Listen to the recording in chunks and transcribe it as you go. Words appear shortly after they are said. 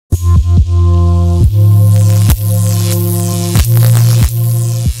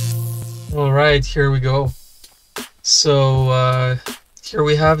right, here we go. So here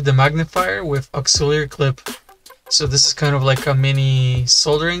we have the magnifier with auxiliary clip. So this is kind of like a mini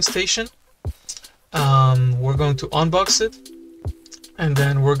soldering station. We're going to unbox it, and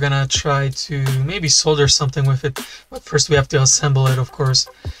then we're gonna try to maybe solder something with it. But first we have to assemble it, of course.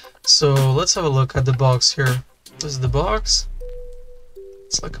 So let's have a look at the box here. This is the box.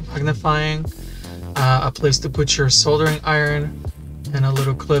 It's like a magnifying, a place to put your soldering iron, and a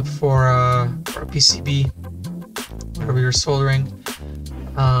little clip for a PCB, whatever you're soldering.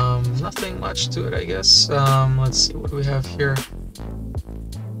 Nothing much to it, I guess. Let's see, what do we have here?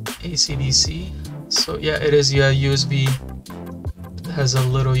 AC/DC. So yeah, it is USB. It has a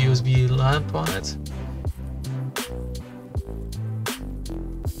little USB lamp on it.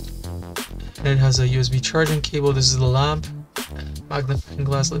 And it has a USB charging cable. This is the lamp. Magnifying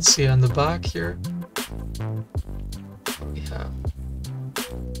glass. Let's see on the back here. We have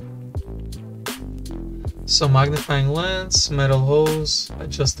some magnifying lens, metal hose,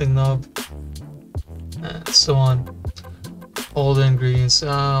 adjusting knob, and so on. All the ingredients.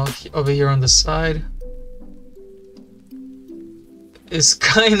 Over here on the side is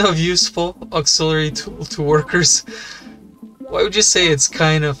kind of useful auxiliary tool to workers. Why would you say it's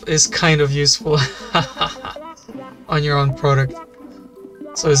kind of useful on your own product?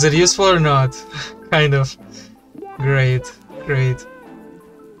 So is it useful or not? Kind of. Great.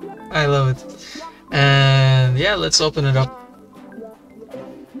 I love it. And yeah, let's open it up.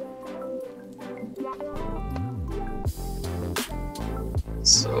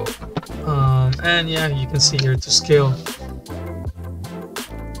 So, and yeah, you can see here to scale.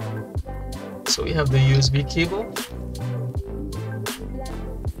 So we have the USB cable.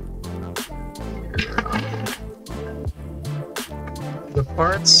 Here are the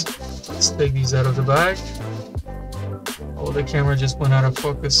parts. Let's take these out of the bag. Oh, the camera just went out of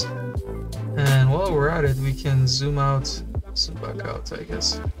focus. And while we're at it, we can zoom back out, I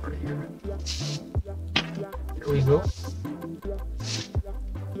guess, right here. Here we go.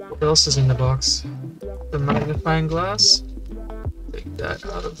 What else is in the box? The magnifying glass. Take that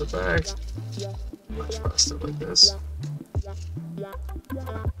out of the bag. Much faster like this.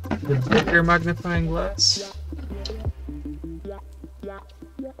 The bigger magnifying glass.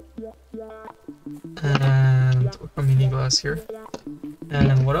 And a mini glass here.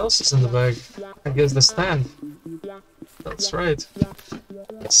 And what else is in the bag? I guess the stand. That's right.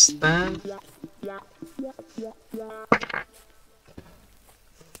 The stand.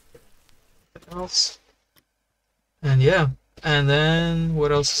 What else? And yeah. And then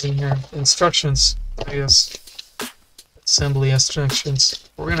what else is in here? Instructions, I guess. Assembly instructions.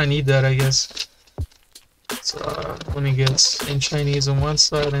 We're gonna need that, I guess. So let me get in Chinese on one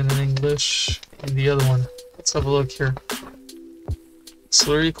side and in English in the other one. Let's have a look here.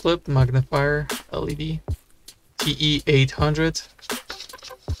 Auxiliary clip, magnifier, LED, TE800.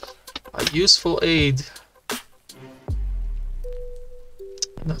 A useful aid.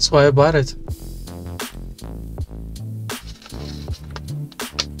 That's why I bought it.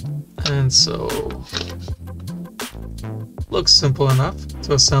 And so, looks simple enough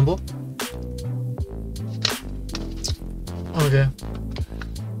to assemble. Okay,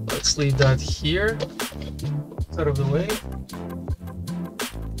 let's leave that here, out of the way.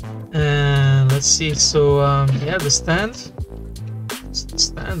 And let's see, so yeah, the stand,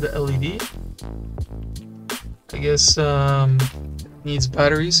 the LED, I guess needs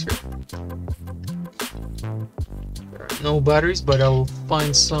batteries here. There are no batteries, but I'll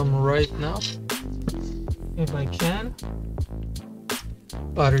find some right now, if I can.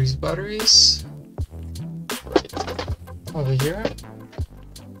 Batteries, right over here.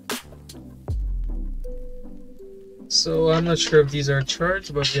 So I'm not sure if these are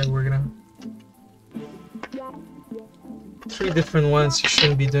charged, but yeah, we're gonna 3 different ones. You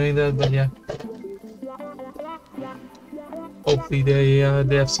shouldn't be doing that, but yeah. Hopefully they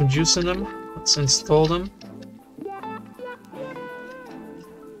have some juice in them. Let's install them.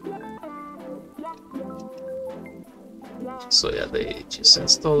 So yeah, they just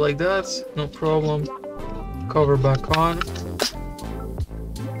install like that, no problem. Cover back on,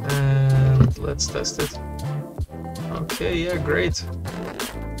 and let's test it. Okay, yeah, great.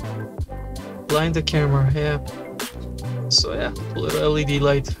 Blind the camera, yeah. So yeah, a little LED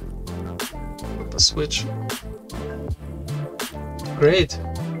light with a switch. Great.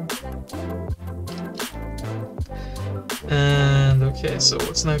 And okay, so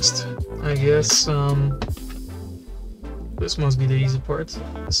what's next? I guess this must be the easy part.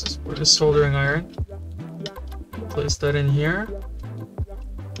 This is for the soldering iron. Place that in here.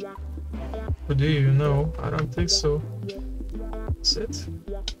 Or do you know? I don't think so. That's it.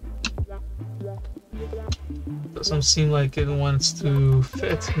 Doesn't seem like it wants to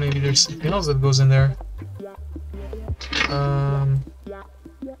fit. Maybe there's something else that goes in there.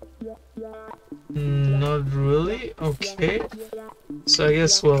 Not really. Okay. So I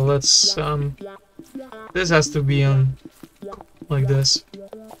guess, well, let's, this has to be on like this.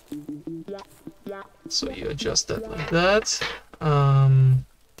 So you adjust that like that.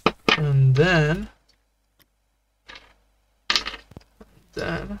 And then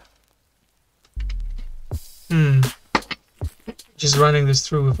just running this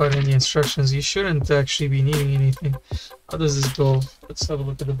through without any instructions, you shouldn't actually be needing anything. How does this go? Let's have a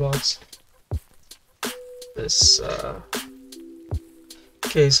look at the box. This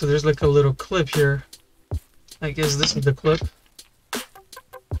okay, so there's like a little clip here. I guess this is the clip.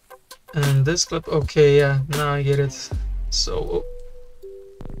 And this clip, okay, yeah, now I get it. So, oh,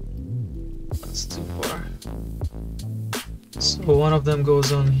 that's too far. So one of them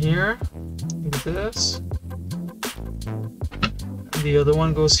goes on here, like this. And the other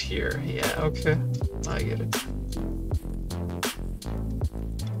one goes here. Yeah, okay, I get it.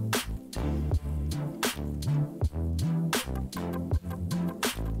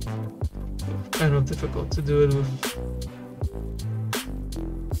 Kind of difficult to do it with.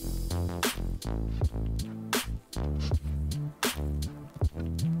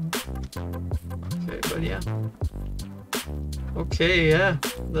 Okay, but yeah. Okay, yeah,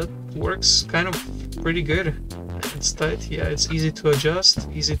 that works kind of pretty good. It's tight, yeah, it's easy to adjust,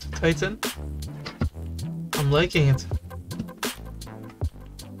 easy to tighten. I'm liking it.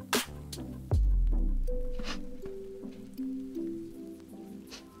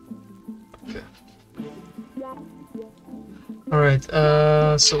 Okay. Alright,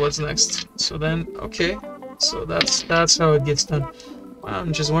 so what's next? So then, okay, so that's how it gets done.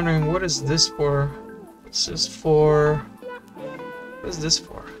 I'm just wondering, what is this for? This is for... What is this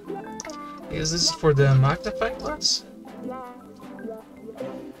for? I guess this is for the magnifying glass?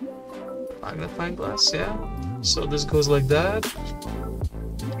 Magnifying glass, yeah. So this goes like that.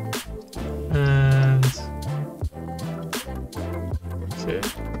 And... Okay.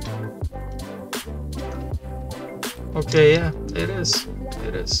 Okay, yeah, it is.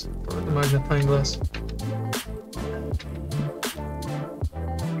 It is for the magnifying glass.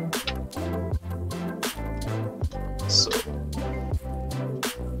 So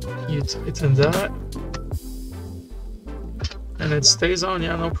you tighten that, and it stays on,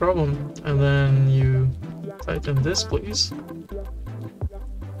 yeah, no problem. And then you tighten this, please.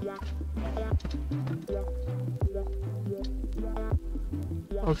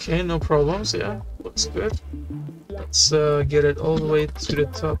 Okay, no problems, yeah, looks good. Let's get it all the way to the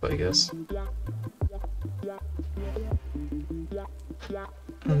top, I guess.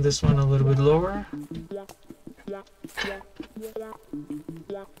 And this one a little bit lower.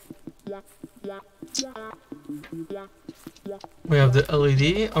 We have the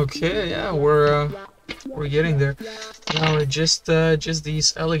LED. Okay, yeah, we're getting there. Now it's just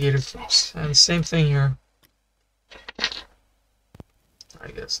these alligator clips, and same thing here. I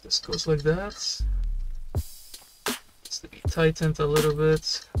guess this goes like that. Needs to be tightened a little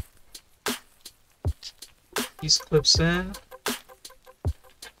bit. These clips in.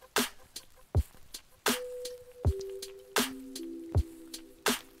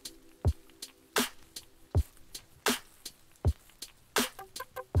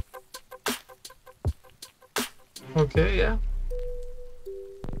 Okay, yeah.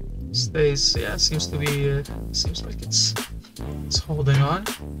 Stays, yeah, seems to be, seems like it's holding on.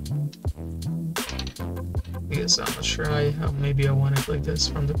 I guess I'm not sure, maybe I want it like this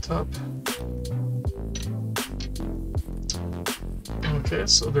from the top. Okay,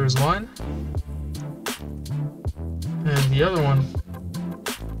 so there's one. And the other one.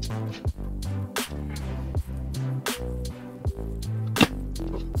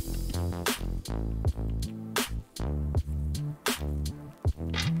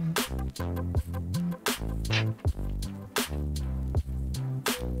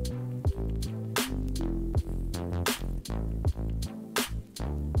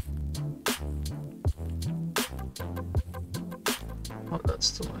 Oh,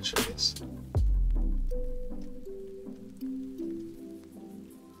 that's too much, I guess.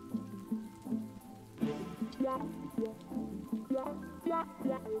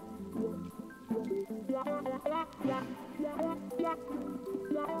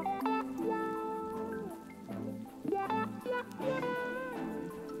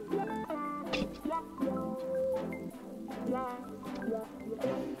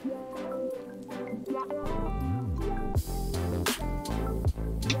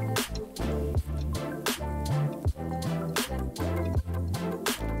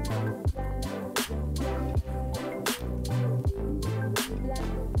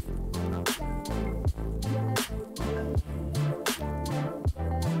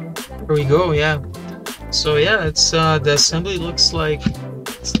 There we go, yeah. So yeah, it's the assembly looks like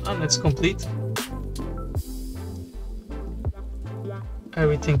it's done, it's complete.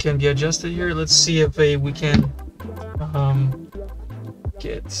 Everything can be adjusted here. Let's see if we can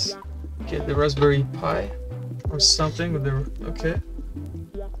get the Raspberry Pi or something with the, okay,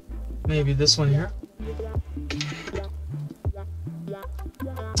 maybe this one here.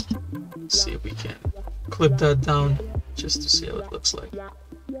 Let's see if we can clip that down just to see how it looks like.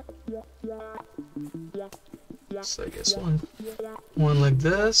 So I guess one like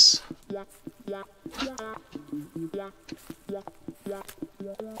this.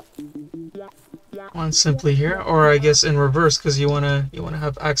 One simply here, or I guess in reverse, because you wanna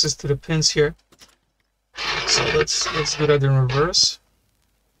have access to the pins here. So let's do that in reverse.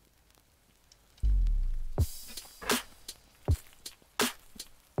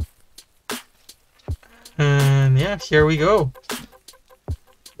 And yeah, here we go.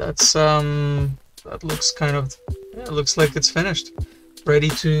 That's that looks kind of, yeah, it looks like it's finished, ready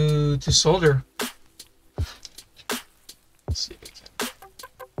to solder. Let's see if we can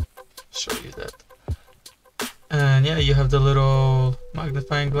show you that. And yeah, you have the little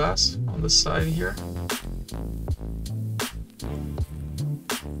magnifying glass on the side here.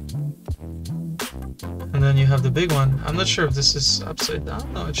 And then you have the big one. I'm not sure if this is upside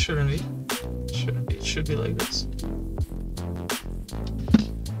down. No, it shouldn't be. It shouldn't be. It should be like this.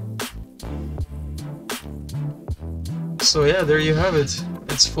 So yeah, there you have it.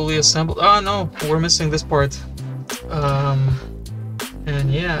 It's fully assembled. Oh no, we're missing this part.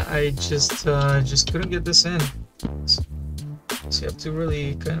 And yeah, I just couldn't get this in. So you have to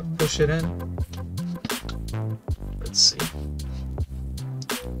really kind of push it in. Let's see.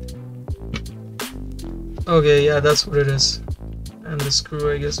 Okay, yeah, that's what it is. And the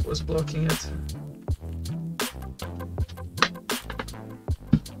screw, I guess, was blocking it.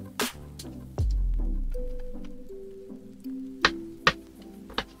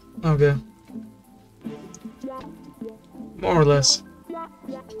 Okay. More or less.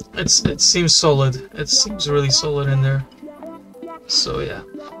 It seems solid. It seems really solid in there. So yeah.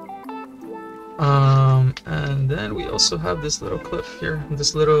 And then we also have this little clip here,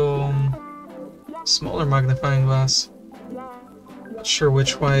 this little smaller magnifying glass. Not sure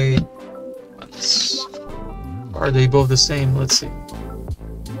which way. Are they both the same? Let's see.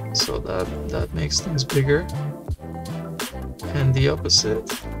 So that makes things bigger. And the opposite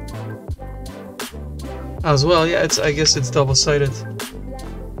as well. Yeah, I guess it's double-sided.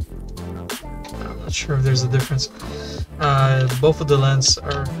 I'm not sure if there's a difference. Both of the lenses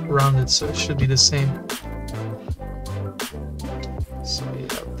are rounded, so it should be the same. So you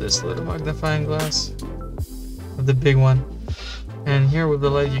have this little magnifying glass, the big one, and here with the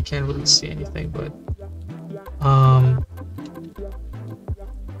light you can't really see anything, but not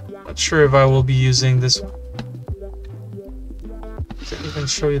sure if I will be using this one. Can't even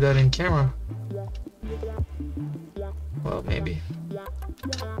show you that in camera. Well, maybe.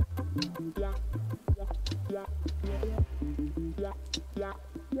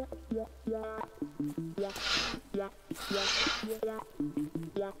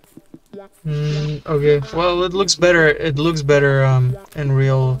 Okay, well, it looks better. It looks better in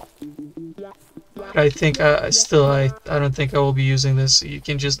real. But I think I don't think I will be using this. You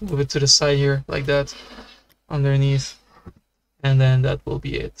can just move it to the side here like that, underneath, and then that will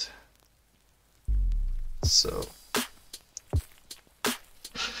be it. So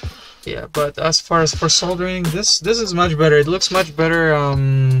yeah, but as far as for soldering, this is much better. It looks much better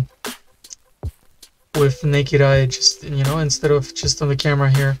with naked eye, just, you know, instead of just on the camera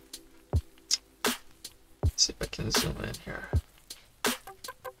here. Let's see if I can zoom in here.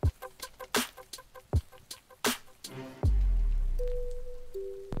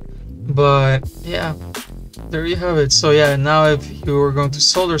 But yeah, there you have it. So yeah, now if you are going to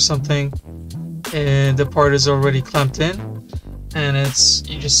solder something and the part is already clamped in, and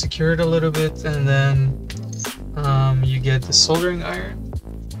you just secure it a little bit, and then you get the soldering iron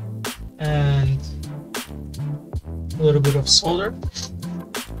and a little bit of solder.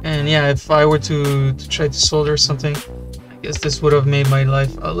 And yeah, if I were to try to solder something, I guess this would have made my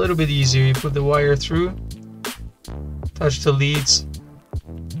life a little bit easier. You put the wire through, touch the leads,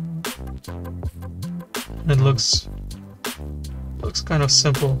 and it looks kind of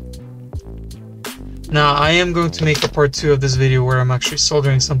simple. Now I am going to make a part 2 of this video where I'm actually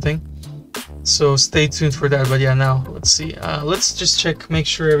soldering something, so stay tuned for that. But yeah, now let's see. Let's just check, make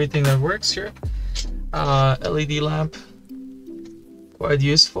sure everything that works here. LED lamp, quite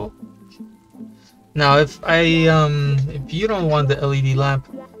useful. Now if you don't want the LED lamp,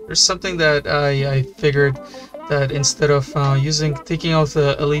 there's something that I figured that instead of taking out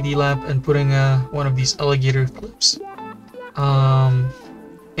the LED lamp and putting one of these alligator clips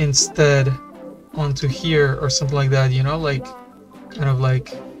instead onto here or something like that, you know, like kind of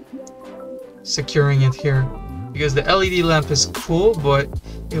like securing it here, because the LED lamp is cool, but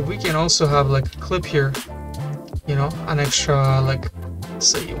if we can also have like a clip here, you know, an extra, like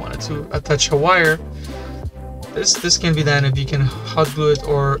say you wanted to attach a wire, this can be done if you can hot glue it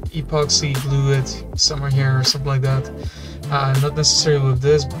or epoxy glue it somewhere here or something like that. Not necessarily with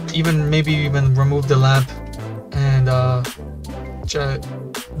this, maybe even remove the lamp and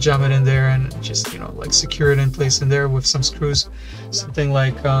jam it in there and just, you know, like secure it in place in there with some screws, something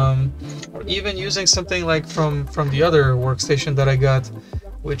like or even using something like from the other workstation that I got,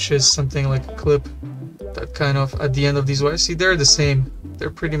 which is something like a clip that kind of at the end of these wires. See, they're the same, they're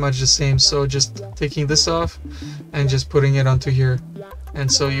pretty much the same, so just taking this off and just putting it onto here, and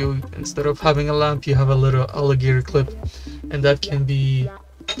so you, instead of having a lamp, you have a little alligator clip, and that can be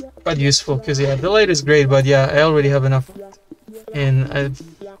quite useful, because yeah, the light is great, but yeah, I already have enough, and I've,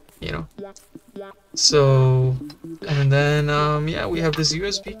 you know, so, and then yeah, we have this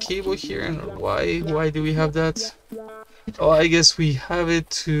USB cable here, and why do we have that? Oh, I guess we have it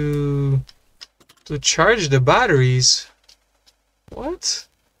to charge the batteries. What?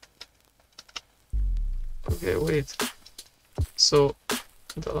 Okay, wait. So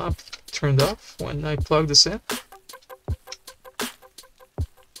the lamp turned off when I plugged this in.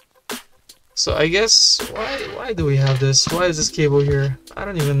 So I guess why do we have this? Why is this cable here? I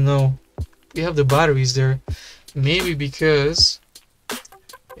don't even know. We have the batteries there. Maybe because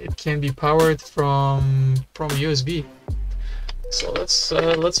it can be powered from USB. So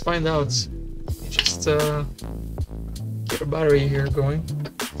let's find out. Just get a battery here going.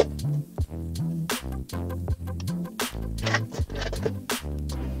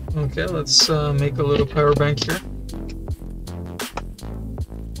 Okay, let's make a little power bank here.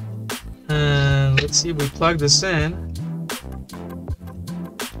 And let's see if we plug this in.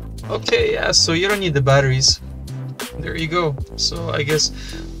 Okay, yeah, so you don't need the batteries. There you go. So I guess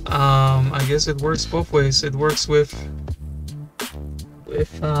it works both ways. It works with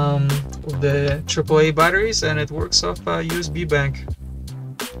the AAA batteries, and it works off a USB bank,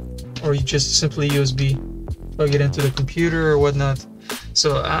 or you just simply USB plug it into the computer or whatnot.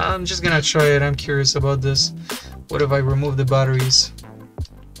 So I'm just gonna try it. I'm curious about this. What if I remove the batteries?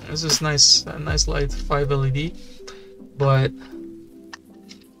 This is nice, a nice light, 5 LED, but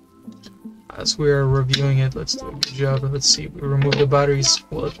as we are reviewing it, let's do a good job. Let's see, we remove the batteries,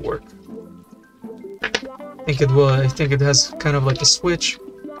 will it work? I think it will. I think it has kind of like a switch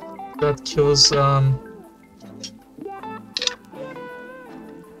that kills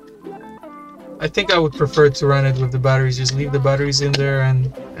I think I would prefer to run it with the batteries. Just leave the batteries in there,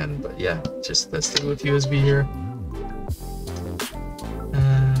 and but yeah, just let's do it with USB here.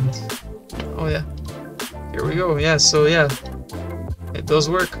 And oh yeah, here we go. Yeah, so yeah, it does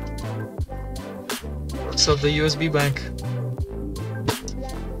work. Works off the USB bank.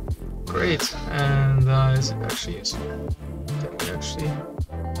 Great. And is it actually useful? Can we actually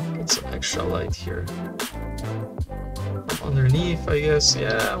get some extra light here from underneath? I guess.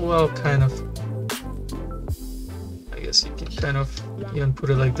 Yeah. Well, kind of. I guess you can kind of even put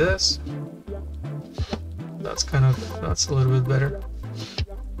it like this. That's a little bit better.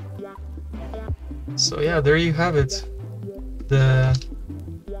 So yeah, there you have it. The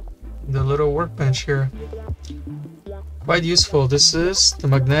little workbench here. Quite useful. This is the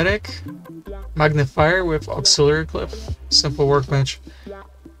Magnifier with auxiliary clip. Simple workbench.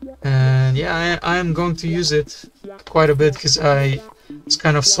 And yeah, I'm going to use it quite a bit, because I was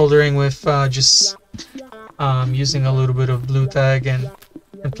kind of soldering with just using a little bit of blue tag and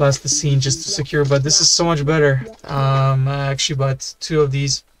plasticine just to secure, but this is so much better. I actually bought 2 of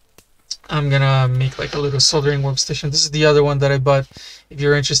these. I'm gonna make like a little soldering workstation. This is the other one that I bought. If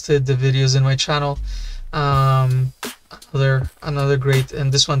you're interested, the videos in my channel. Another great,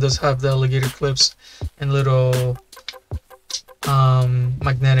 and this one does have the alligator clips and little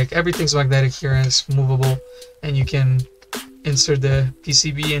magnetic. Everything's magnetic here, and it's movable, and you can insert the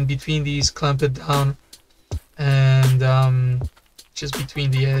PCB in between these, clamp it down, and just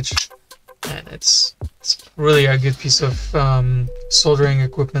between the edge, and it's really a good piece of soldering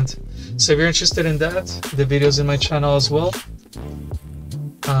equipment. So if you're interested in that, the videos in my channel as well.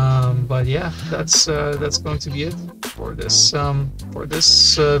 But yeah, that's going to be it for this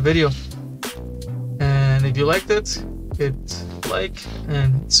video. And if you liked it, hit like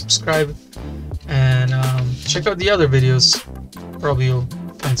and subscribe, and check out the other videos. Probably you'll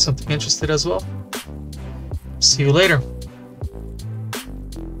find something interesting as well. See you later.